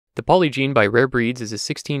The Polygene by RareBreeds is a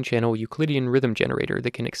 16-channel Euclidean rhythm generator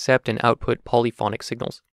that can accept and output polyphonic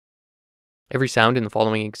signals. Every sound in the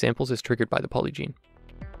following examples is triggered by the Polygene.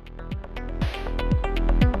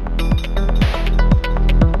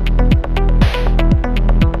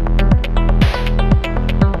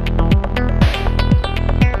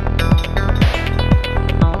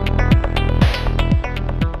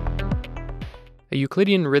 A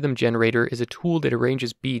Euclidean rhythm generator is a tool that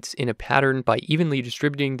arranges beats in a pattern by evenly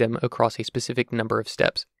distributing them across a specific number of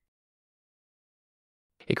steps.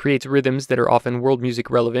 It creates rhythms that are often world music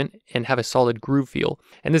relevant and have a solid groove feel,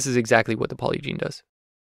 and this is exactly what the Polygene does.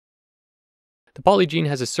 The Polygene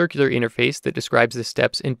has a circular interface that describes the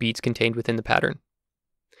steps and beats contained within the pattern.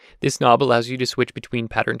 This knob allows you to switch between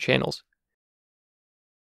pattern channels.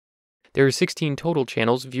 There are 16 total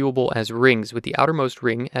channels viewable as rings, with the outermost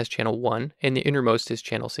ring as channel 1 and the innermost as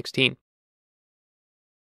channel 16.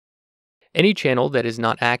 Any channel that is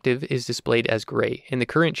not active is displayed as gray, and the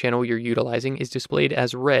current channel you're utilizing is displayed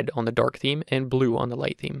as red on the dark theme and blue on the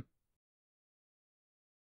light theme.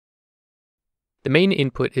 The main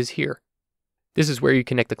input is here. This is where you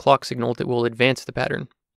connect the clock signal that will advance the pattern.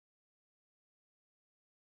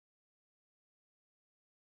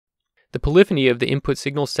 The polyphony of the input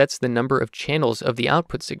signal sets the number of channels of the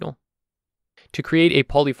output signal. To create a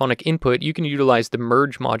polyphonic input, you can utilize the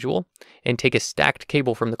merge module and take a stacked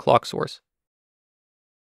cable from the clock source.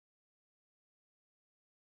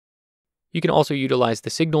 You can also utilize the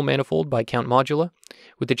signal manifold by count modula,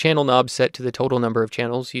 with the channel knob set to the total number of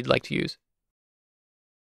channels you'd like to use.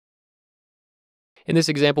 In this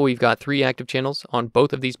example, we've got 3 active channels on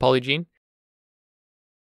both of these Polygene.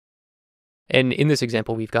 And in this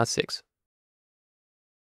example, we've got 6.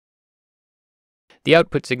 The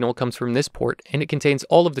output signal comes from this port, and it contains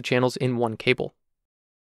all of the channels in one cable.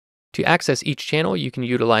 To access each channel, you can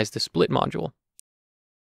utilize the split module.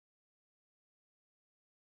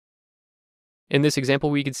 In this example,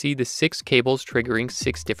 we can see the 6 cables triggering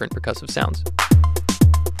 6 different percussive sounds.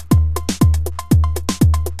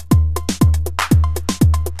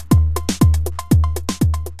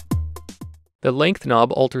 The length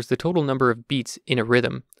knob alters the total number of beats in a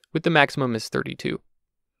rhythm, with the maximum as 32.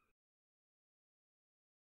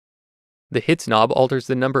 The hits knob alters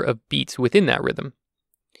the number of beats within that rhythm.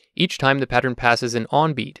 Each time the pattern passes an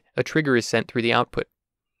on beat, a trigger is sent through the output.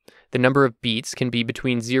 The number of beats can be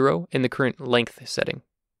between 0 and the current length setting.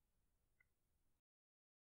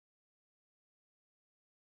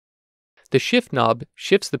 The shift knob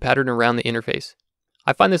shifts the pattern around the interface.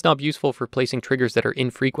 I find this knob useful for placing triggers that are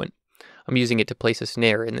infrequent. I'm using it to place a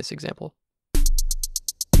snare in this example.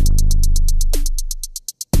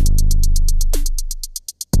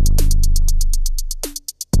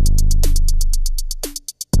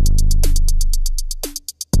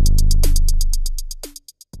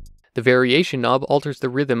 The variation knob alters the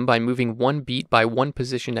rhythm by moving one beat by one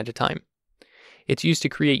position at a time. It's used to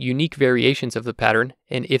create unique variations of the pattern,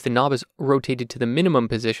 and if the knob is rotated to the minimum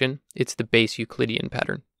position, it's the base Euclidean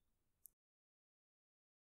pattern.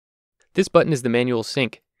 This button is the manual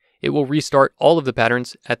sync. It will restart all of the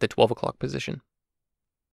patterns at the 12 o'clock position.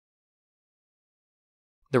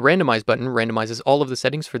 The randomize button randomizes all of the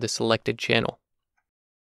settings for the selected channel.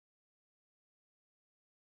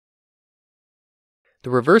 The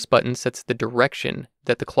reverse button sets the direction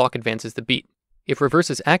that the clock advances the beat. If reverse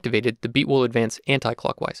is activated, the beat will advance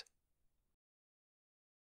anti-clockwise.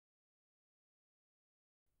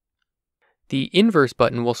 The inverse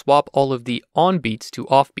button will swap all of the on beats to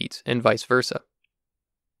off beats and vice versa.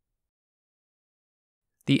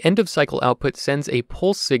 The end of cycle output sends a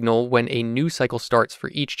pulse signal when a new cycle starts for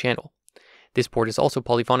each channel. This port is also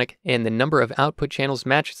polyphonic, and the number of output channels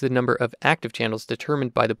matches the number of active channels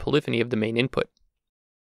determined by the polyphony of the main input.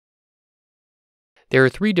 There are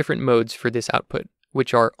 3 different modes for this output,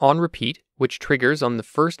 which are on repeat, which triggers on the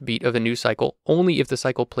first beat of a new cycle only if the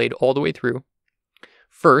cycle played all the way through,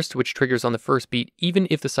 first, which triggers on the first beat even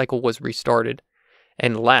if the cycle was restarted,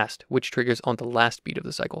 and last, which triggers on the last beat of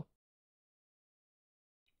the cycle.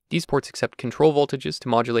 These ports accept control voltages to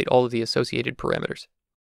modulate all of the associated parameters.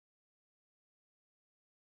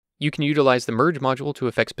 You can utilize the merge module to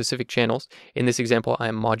affect specific channels. In this example, I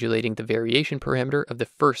am modulating the variation parameter of the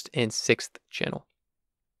 1st and 6th channel.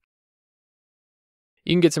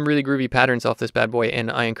 You can get some really groovy patterns off this bad boy, and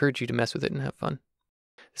I encourage you to mess with it and have fun.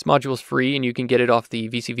 This module is free, and you can get it off the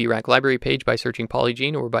VCV Rack library page by searching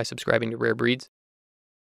Polygene or by subscribing to RareBreeds.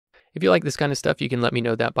 If you like this kind of stuff, you can let me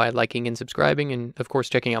know that by liking and subscribing, and of course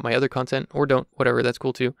checking out my other content, or don't, whatever, that's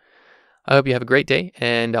cool too. I hope you have a great day,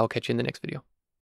 and I'll catch you in the next video.